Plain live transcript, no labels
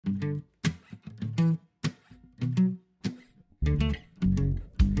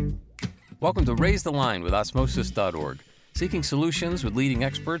Welcome to Raise the Line with Osmosis.org, seeking solutions with leading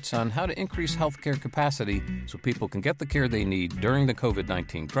experts on how to increase healthcare capacity so people can get the care they need during the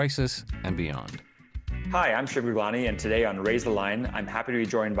COVID-19 crisis and beyond. Hi, I'm Shiv Guglani, and today on Raise the Line, I'm happy to be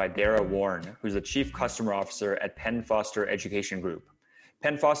joined by Dara Warren, who's the Chief Customer Officer at Penn Foster Education Group.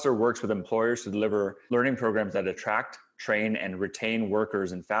 Penn Foster works with employers to deliver learning programs that attract, train, and retain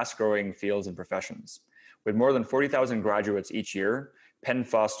workers in fast-growing fields and professions. With more than 40,000 graduates each year, Penn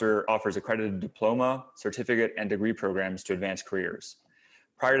Foster offers accredited diploma, certificate, and degree programs to advance careers.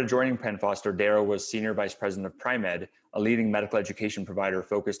 Prior to joining Penn Foster, Dara was Senior Vice President of Pri-Med, a leading medical education provider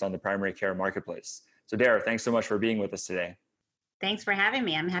focused on the primary care marketplace. So Dara, thanks so much for being with us today. Thanks for having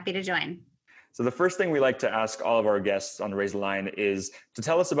me. I'm happy to join. So the first thing we like to ask all of our guests on Raise the Line is to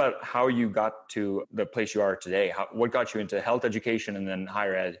tell us about how you got to the place you are today. What got you into health education and then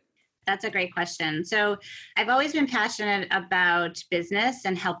higher ed? That's a great question. So I've always been passionate about business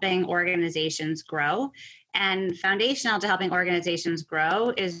and helping organizations grow. And foundational to helping organizations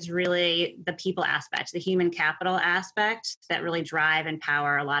grow is really the people aspect, the human capital aspect that really drive and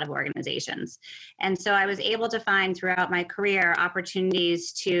power a lot of organizations. And so I was able to find throughout my career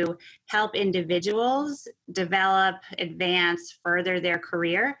opportunities to help individuals develop, advance, further their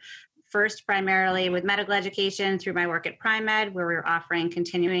career. First, primarily with medical education through my work at Pri-Med, where we were offering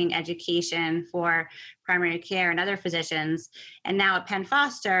continuing education for primary care and other physicians. And now at Penn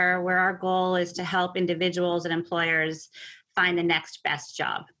Foster, where our goal is to help individuals and employers find the next best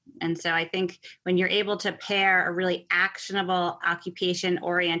job. And so I think when you're able to pair a really actionable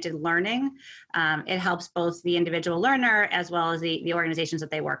occupation-oriented learning, it helps both the individual learner as well as the organizations that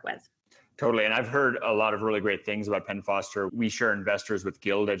they work with. Totally. And I've heard a lot of really great things about Penn Foster. We share investors with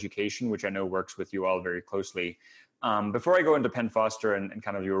Guild Education, which I know works with you all very closely. Before I go into Penn Foster and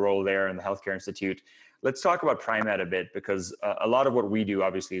kind of your role there in the Healthcare Institute, let's talk about Pri-Med a bit, because a lot of what we do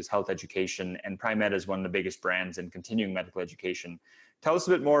obviously is health education, and Pri-Med is one of the biggest brands in continuing medical education. Tell us a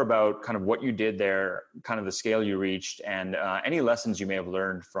bit more about kind of what you did there, kind of the scale you reached, and any lessons you may have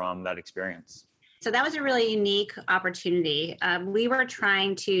learned from that experience. So that was a really unique opportunity. We were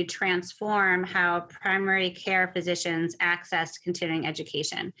trying to transform how primary care physicians accessed continuing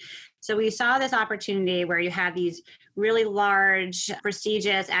education. So we saw this opportunity where you have these really large,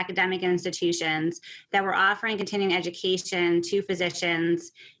 prestigious academic institutions that were offering continuing education to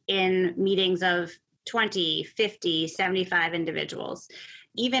physicians in meetings of 20, 50, 75 individuals.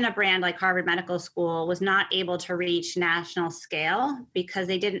 Even a brand like Harvard Medical School was not able to reach national scale because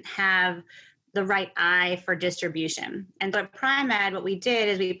they didn't have the right eye for distribution. And so at Pri-Med, what we did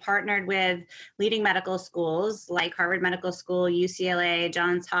is we partnered with leading medical schools like Harvard Medical School, UCLA,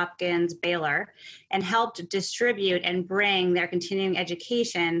 Johns Hopkins, Baylor, and helped distribute and bring their continuing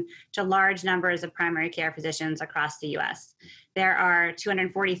education to large numbers of primary care physicians across the US. There are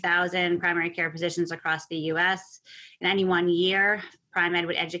 240,000 primary care physicians across the US. In any one year, Pri-Med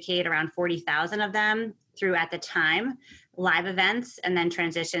would educate around 40,000 of them through, at the time, live events, and then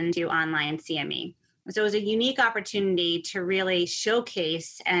transition to online CME. So it was a unique opportunity to really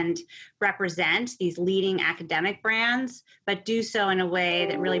showcase and represent these leading academic brands, but do so in a way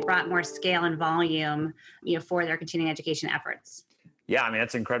that really brought more scale and volume, for their continuing education efforts. Yeah, I mean,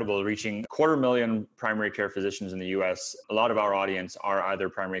 that's incredible, reaching 250,000 primary care physicians in the US. A lot of our audience are either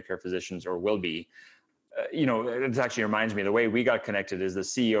primary care physicians or will be. It actually reminds me, the way we got connected is the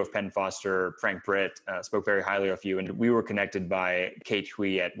CEO of Penn Foster, Frank Britt, spoke very highly of you, and we were connected by Kate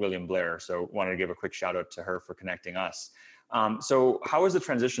Hui at William Blair. So wanted to give a quick shout out to her for connecting us. So how was the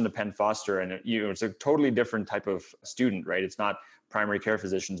transition to Penn Foster? And it's a totally different type of student, right? It's not primary care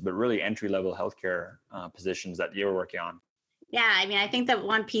physicians, but really entry-level healthcare positions that you were working on. Yeah, I mean, I think that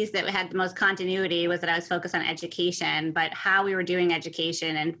one piece that had the most continuity was that I was focused on education, but how we were doing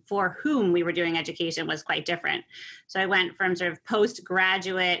education and for whom we were doing education was quite different. So I went from sort of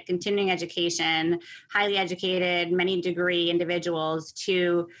postgraduate, continuing education, highly educated, many degree individuals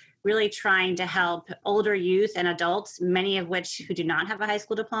to really trying to help older youth and adults, many of which who do not have a high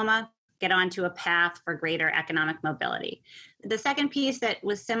school diploma, get onto a path for greater economic mobility. The second piece that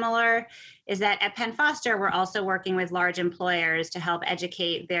was similar is that at Penn Foster, we're also working with large employers to help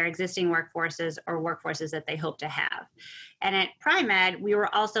educate their existing workforces or workforces that they hope to have. And at Pri-Med, we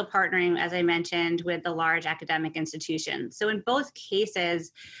were also partnering, as I mentioned, with the large academic institutions. So in both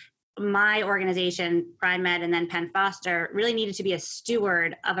cases, my organization, Pri-Med and then Penn Foster, really needed to be a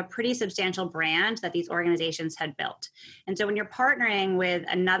steward of a pretty substantial brand that these organizations had built. And so when you're partnering with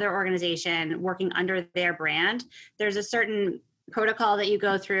another organization working under their brand, there's a certain protocol that you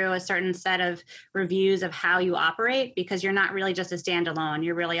go through, a certain set of reviews of how you operate, because you're not really just a standalone.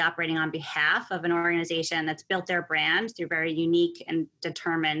 You're really operating on behalf of an organization that's built their brand through very unique and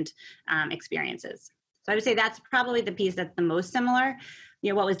determined experiences. So I would say that's probably the piece that's the most similar.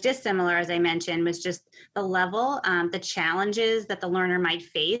 What was dissimilar, as I mentioned, was just the level, the challenges that the learner might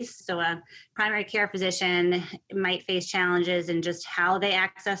face. So a primary care physician might face challenges in just how they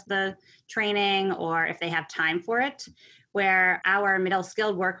access the training or if they have time for it, where our middle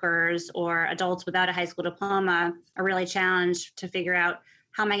skilled workers or adults without a high school diploma are really challenged to figure out,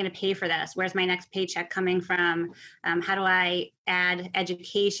 how am I going to pay for this? Where's my next paycheck coming from? How do I add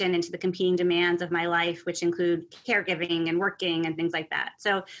education into the competing demands of my life, which include caregiving and working and things like that?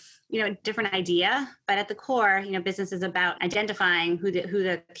 So, different idea, but at the core, business is about identifying who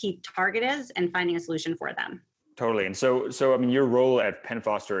the key target is and finding a solution for them. Totally. And so your role at Penn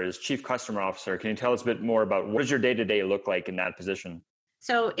Foster is Chief Customer Officer. Can you tell us a bit more about what does your day-to-day look like in that position?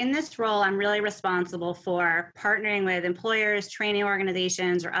 So in this role, I'm really responsible for partnering with employers, training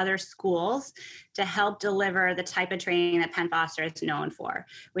organizations, or other schools to help deliver the type of training that Penn Foster is known for,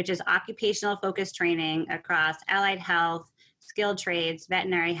 which is occupational focused training across allied health, skilled trades,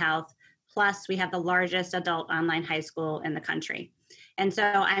 veterinary health, plus we have the largest adult online high school in the country. And so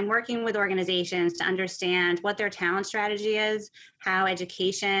I'm working with organizations to understand what their talent strategy is, how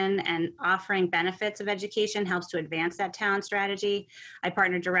education and offering benefits of education helps to advance that talent strategy. I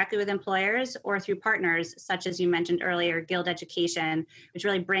partner directly with employers or through partners, such as you mentioned earlier, Guild Education, which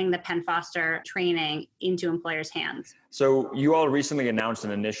really bring the Penn Foster training into employers' hands. So you all recently announced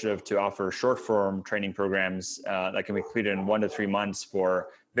an initiative to offer short-form training programs that can be completed in 1 to 3 months for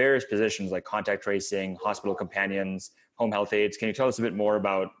various positions like contact tracing, hospital companions, home health aides. Can you tell us a bit more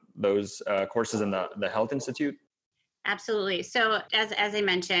about those courses in the Health Institute? Absolutely. So as I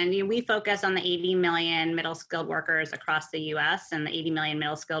mentioned, we focus on the 80 million middle skilled workers across the U.S. and the 80 million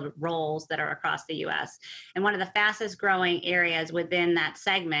middle skilled roles that are across the U.S. And one of the fastest growing areas within that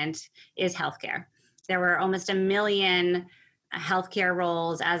segment is healthcare. There were almost 1 million healthcare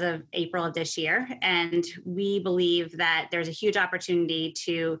roles as of April of this year. And we believe that there's a huge opportunity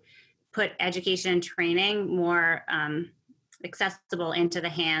to put education and training more accessible into the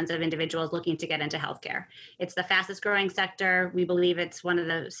hands of individuals looking to get into healthcare. It's the fastest growing sector. We believe it's one of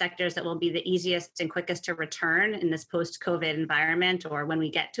the sectors that will be the easiest and quickest to return in this post-COVID environment, or when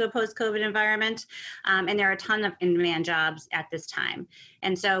we get to a post-COVID environment. And there are a ton of in-demand jobs at this time.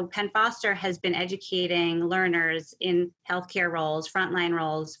 And so Penn Foster has been educating learners in healthcare roles, frontline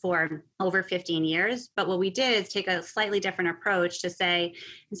roles, for over 15 years. But what we did is take a slightly different approach to say,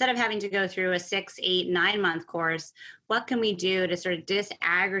 instead of having to go through a 6, 8, 9-month course, what can we do to sort of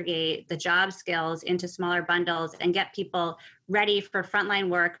disaggregate the job skills into smaller bundles and get people ready for frontline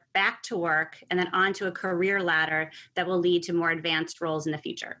work, back to work, and then onto a career ladder that will lead to more advanced roles in the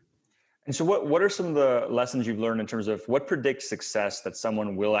future? And so what are some of the lessons you've learned in terms of what predicts success that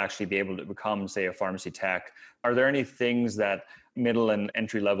someone will actually be able to become, say, a pharmacy tech? Are there any things that middle and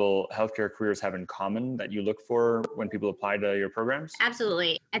entry-level healthcare careers have in common that you look for when people apply to your programs?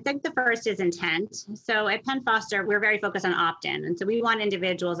 Absolutely. I think the first is intent. So at Penn Foster, we're very focused on opt-in. And so we want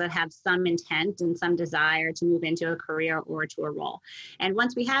individuals that have some intent and some desire to move into a career or to a role. And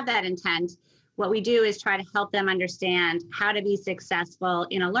once we have that intent, what we do is try to help them understand how to be successful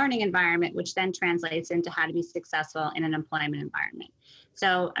in a learning environment, which then translates into how to be successful in an employment environment.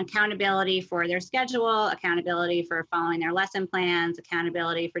 So accountability for their schedule, accountability for following their lesson plans,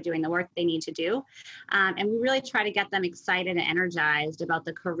 accountability for doing the work they need to do. And we really try to get them excited and energized about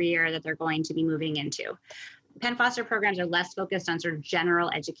the career that they're going to be moving into. Penn Foster programs are less focused on sort of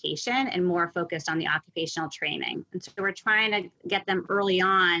general education and more focused on the occupational training. And so we're trying to get them early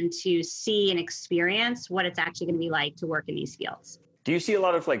on to see and experience what it's actually going to be like to work in these fields. Do you see a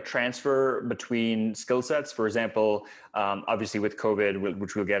lot of transfer between skill sets? For example, obviously with COVID,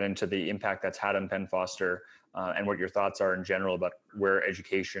 which we'll get into the impact that's had on Penn Foster and what your thoughts are in general about where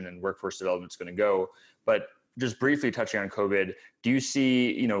education and workforce development is going to go. But just briefly touching on COVID, do you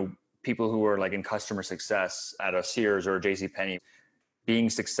see, people who are in customer success at a Sears or a JCPenney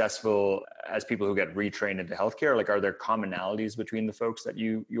being successful as people who get retrained into healthcare? Are there commonalities between the folks that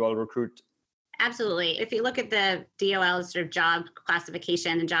you all recruit? Absolutely. If you look at the DOL's sort of job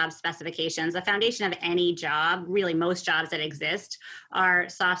classification and job specifications, the foundation of any job, really most jobs that exist, are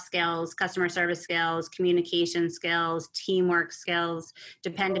soft skills, customer service skills, communication skills, teamwork skills,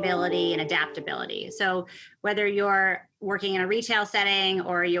 dependability, and adaptability. So whether you're working in a retail setting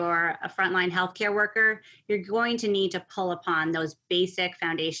or you're a frontline healthcare worker, you're going to need to pull upon those basic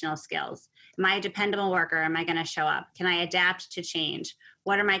foundational skills. Am I a dependable worker? Am I going to show up? Can I adapt to change?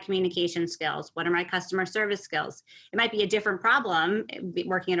 What are my communication skills? What are my customer service skills? It might be a different problem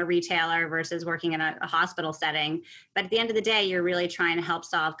working in a retailer versus working in a hospital setting. But at the end of the day, you're really trying to help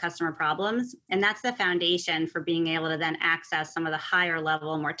solve customer problems. And that's the foundation for being able to then access some of the higher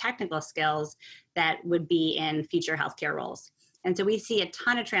level, more technical skills that would be in future healthcare roles. And so we see a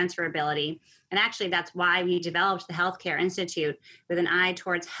ton of transferability. And actually, that's why we developed the Healthcare Institute with an eye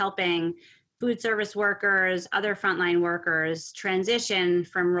towards helping food service workers, other frontline workers transition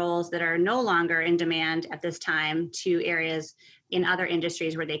from roles that are no longer in demand at this time to areas in other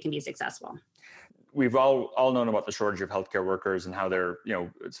industries where they can be successful. We've all known about the shortage of healthcare workers and how they're,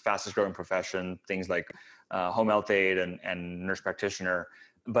 it's the fastest growing profession, things like home health aide and nurse practitioner.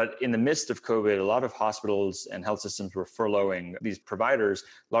 But in the midst of COVID, a lot of hospitals and health systems were furloughing these providers,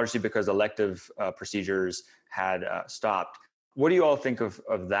 largely because elective procedures had stopped. What do you all think of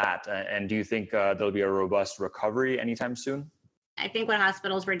that? And do you think there'll be a robust recovery anytime soon? I think what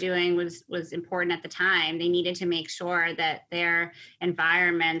hospitals were doing was important at the time. They needed to make sure that their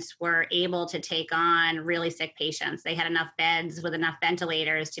environments were able to take on really sick patients. They had enough beds with enough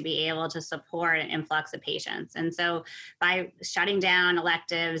ventilators to be able to support an influx of patients. And so by shutting down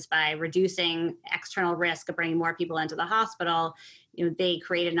electives, by reducing external risk of bringing more people into the hospital, they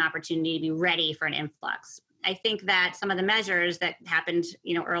created an opportunity to be ready for an influx. I think that some of the measures that happened,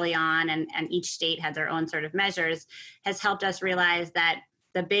 early on, and each state had their own sort of measures, has helped us realize that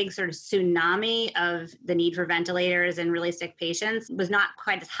the big sort of tsunami of the need for ventilators and really sick patients was not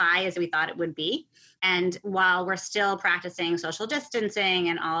quite as high as we thought it would be. And while we're still practicing social distancing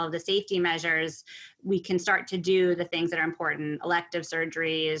and all of the safety measures, we can start to do the things that are important, elective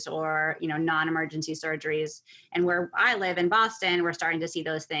surgeries or, non-emergency surgeries. And where I live in Boston, we're starting to see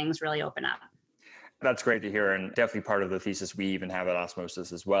those things really open up. That's great to hear, and definitely part of the thesis we even have at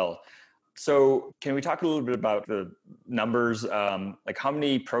Osmosis as well. So can we talk a little bit about the numbers? Like how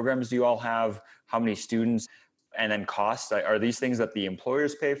many programs do you all have? How many students? And then costs? Are these things that the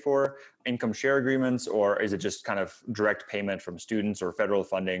employers pay for, income share agreements, or is it just kind of direct payment from students or federal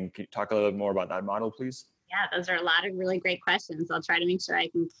funding? Can you talk a little bit more about that model, please? Yeah, those are a lot of really great questions. I'll try to make sure I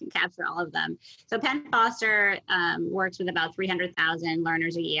can capture all of them. So Penn Foster works with about 300,000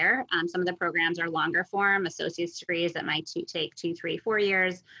 learners a year. Some of the programs are longer form, associate's degrees that might take 2, 3, 4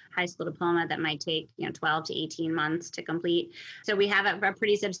 years, high school diploma that might take 12 to 18 months to complete. So we have a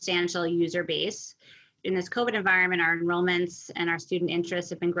pretty substantial user base. In this COVID environment, our enrollments and our student interests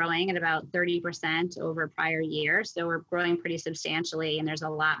have been growing at about 30% over prior year. So we're growing pretty substantially, and there's a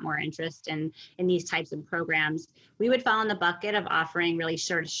lot more interest in these types of programs. We would fall in the bucket of offering really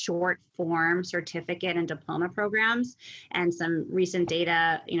short form certificate and diploma programs. And some recent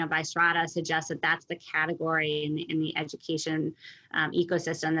data, by Strata suggests that that's the category in the education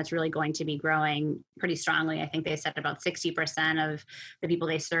ecosystem that's really going to be growing pretty strongly. I think they said about 60% of the people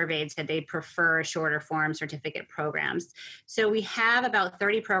they surveyed said they prefer shorter form certificate programs. So we have about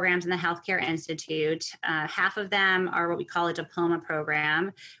 30 programs in the Healthcare Institute. Half of them are what we call a diploma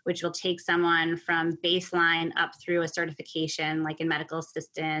program, which will take someone from baseline up through a certification, like a medical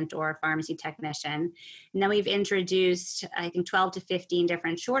assistant or a pharmacy technician. And then we've introduced, I think, 12 to 15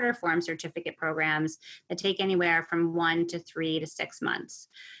 different shorter form certificate programs that take anywhere from 1 to 3 to 6 months.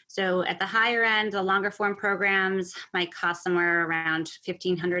 So at the higher end, the longer form programs might cost somewhere around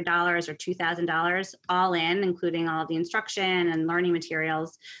 $1,500 or $2,000 all in, including all the instruction and learning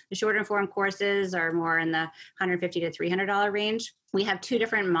materials. The shorter form courses are more in the $150 to $300 range. We have two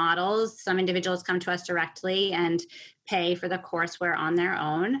different models. Some individuals come to us directly and pay for the courseware on their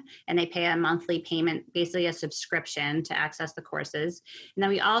own, and they pay a monthly payment, basically a subscription to access the courses. And then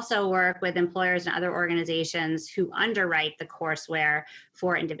we also work with employers and other organizations who underwrite the courseware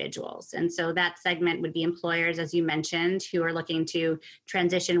for individuals. And so that segment would be employers, as you mentioned, who are looking to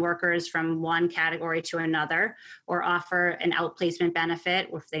transition workers from one category to another or offer an outplacement benefit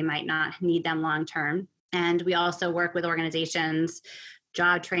if they might not need them long term. And we also work with organizations,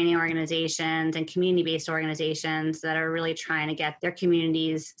 job training organizations and community-based organizations that are really trying to get their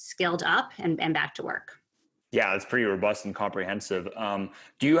communities skilled up and back to work. Yeah, it's pretty robust and comprehensive.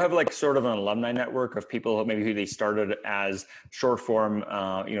 Do you have like sort of an alumni network of people maybe who they started as short form,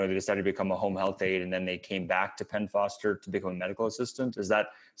 they decided to become a home health aide and then they came back to Penn Foster to become a medical assistant? Is that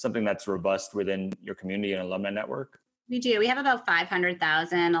something that's robust within your community and alumni network? We do. We have about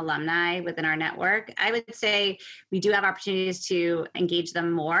 500,000 alumni within our network. I would say we do have opportunities to engage them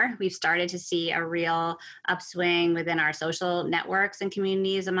more. We've started to see a real upswing within our social networks and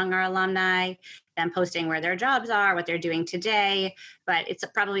communities among our alumni them posting where their jobs are, what they're doing today. But it's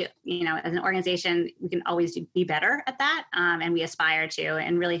probably, as an organization, we can always be better at that. And we aspire to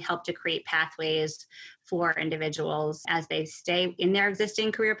and really help to create pathways for individuals as they stay in their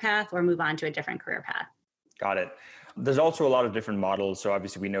existing career path or move on to a different career path. Got it. There's also a lot of different models. So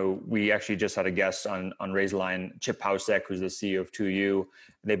obviously we actually just had a guest on Raise the Line, Chip Pausek, who's the CEO of 2U.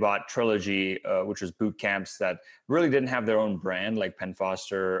 They bought Trilogy, which was boot camps that really didn't have their own brand like Penn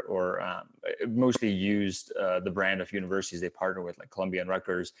Foster, or mostly used the brand of universities they partner with like Columbia and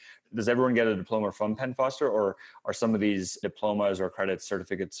Rutgers. Does everyone get a diploma from Penn Foster, or are some of these diplomas or credit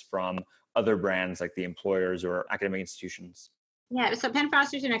certificates from other brands like the employers or academic institutions? Yeah, so Penn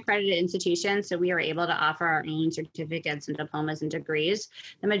Foster is an accredited institution, so we are able to offer our own certificates and diplomas and degrees.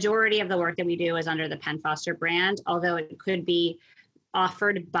 The majority of the work that we do is under the Penn Foster brand, although it could be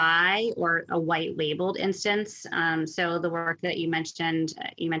offered by or a white labeled instance. So the work that you mentioned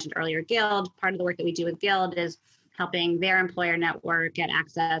earlier, Guild, part of the work that we do with Guild is helping their employer network get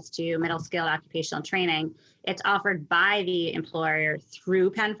access to middle-skilled occupational training. It's offered by the employer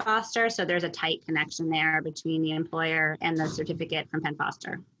through Penn Foster, so there's a tight connection there between the employer and the certificate from Penn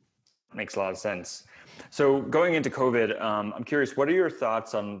Foster. Makes a lot of sense. So going into COVID, I'm curious, what are your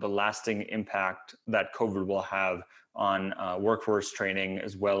thoughts on the lasting impact that COVID will have on workforce training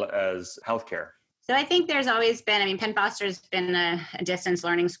as well as healthcare? So I think there's always been, Penn Foster's been a distance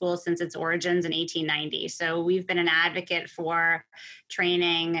learning school since its origins in 1890. So we've been an advocate for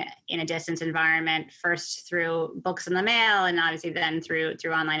training in a distance environment, first through books in the mail and obviously then through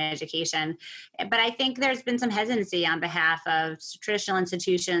online education. But I think there's been some hesitancy on behalf of traditional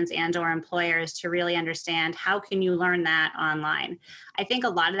institutions and or employers to really understand how can you learn that online. I think a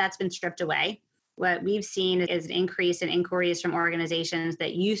lot of that's been stripped away. What we've seen is an increase in inquiries from organizations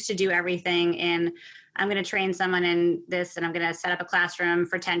that used to do everything in, I'm going to train someone in this and I'm going to set up a classroom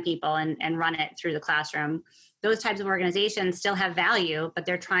for 10 people and run it through the classroom. Those types of organizations still have value, but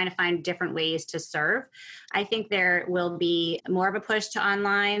they're trying to find different ways to serve. I think there will be more of a push to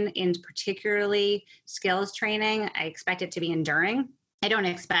online, in particularly skills training. I expect it to be enduring. I don't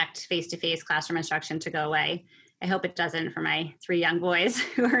expect face-to-face classroom instruction to go away. I hope it doesn't for my 3 young boys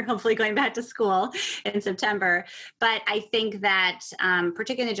who are hopefully going back to school in September. But I think that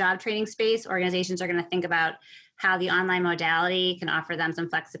particularly in the job training space, organizations are going to think about how the online modality can offer them some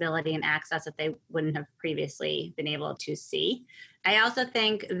flexibility and access that they wouldn't have previously been able to see. I also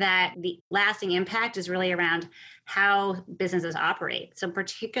think that the lasting impact is really around how businesses operate. So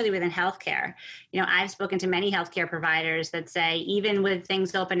particularly within healthcare, I've spoken to many healthcare providers that say, even with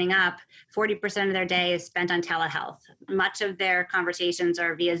things opening up, 40% of their day is spent on telehealth. Much of their conversations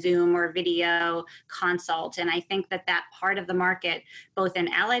are via Zoom or video consult. And I think that part of the market, both in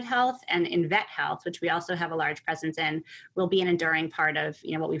allied health and in vet health, which we also have a large presence in, will be an enduring part of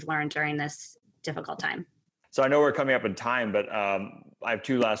what we've learned during this difficult time. So I know we're coming up in time, but I have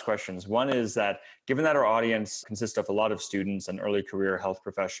 2 last questions. One is that given that our audience consists of a lot of students and early career health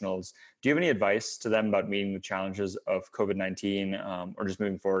professionals, do you have any advice to them about meeting the challenges of COVID-19 or just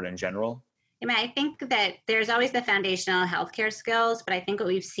moving forward in general? I think that there's always the foundational healthcare skills, but I think what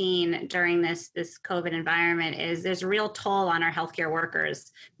we've seen during this COVID environment is there's a real toll on our healthcare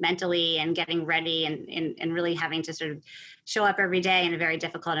workers mentally and getting ready and really having to sort of show up every day in a very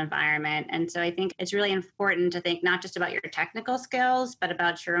difficult environment. And so I think it's really important to think not just about your technical skills, but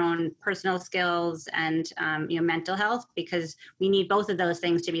about your own personal skills and mental health, because we need both of those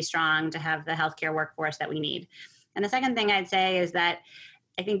things to be strong to have the healthcare workforce that we need. And the second thing I'd say is that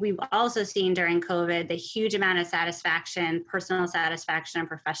I think we've also seen during COVID the huge amount of satisfaction, personal satisfaction and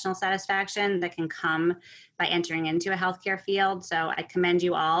professional satisfaction that can come by entering into a healthcare field. So I commend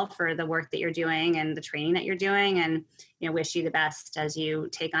you all for the work that you're doing and the training that you're doing, and wish you the best as you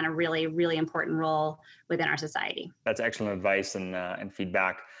take on a really, really important role within our society. That's excellent advice and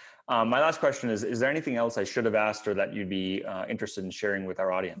feedback. My last question is there anything else I should have asked or that you'd be interested in sharing with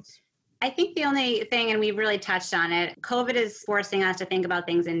our audience? I think the only thing, and we've really touched on it, COVID is forcing us to think about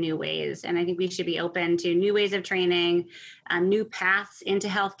things in new ways. And I think we should be open to new ways of training, new paths into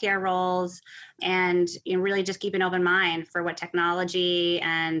healthcare roles, and really just keep an open mind for what technology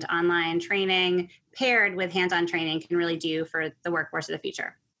and online training paired with hands-on training can really do for the workforce of the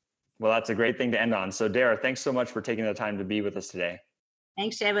future. Well, that's a great thing to end on. So Dara, thanks so much for taking the time to be with us today.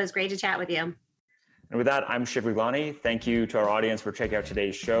 Thanks, Shiv. It was great to chat with you. And with that, I'm Shiv Riglani. Thank you to our audience for checking out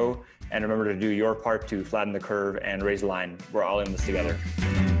today's show. And remember to do your part to flatten the curve and raise the line. We're all in this together.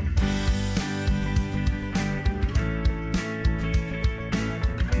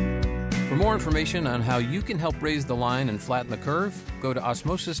 For more information on how you can help raise the line and flatten the curve, go to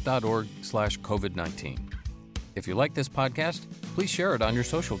osmosis.org/COVID-19. If you like this podcast, please share it on your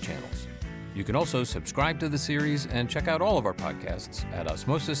social channels. You can also subscribe to the series and check out all of our podcasts at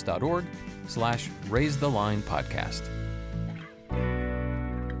osmosis.org/Raise the Line podcast.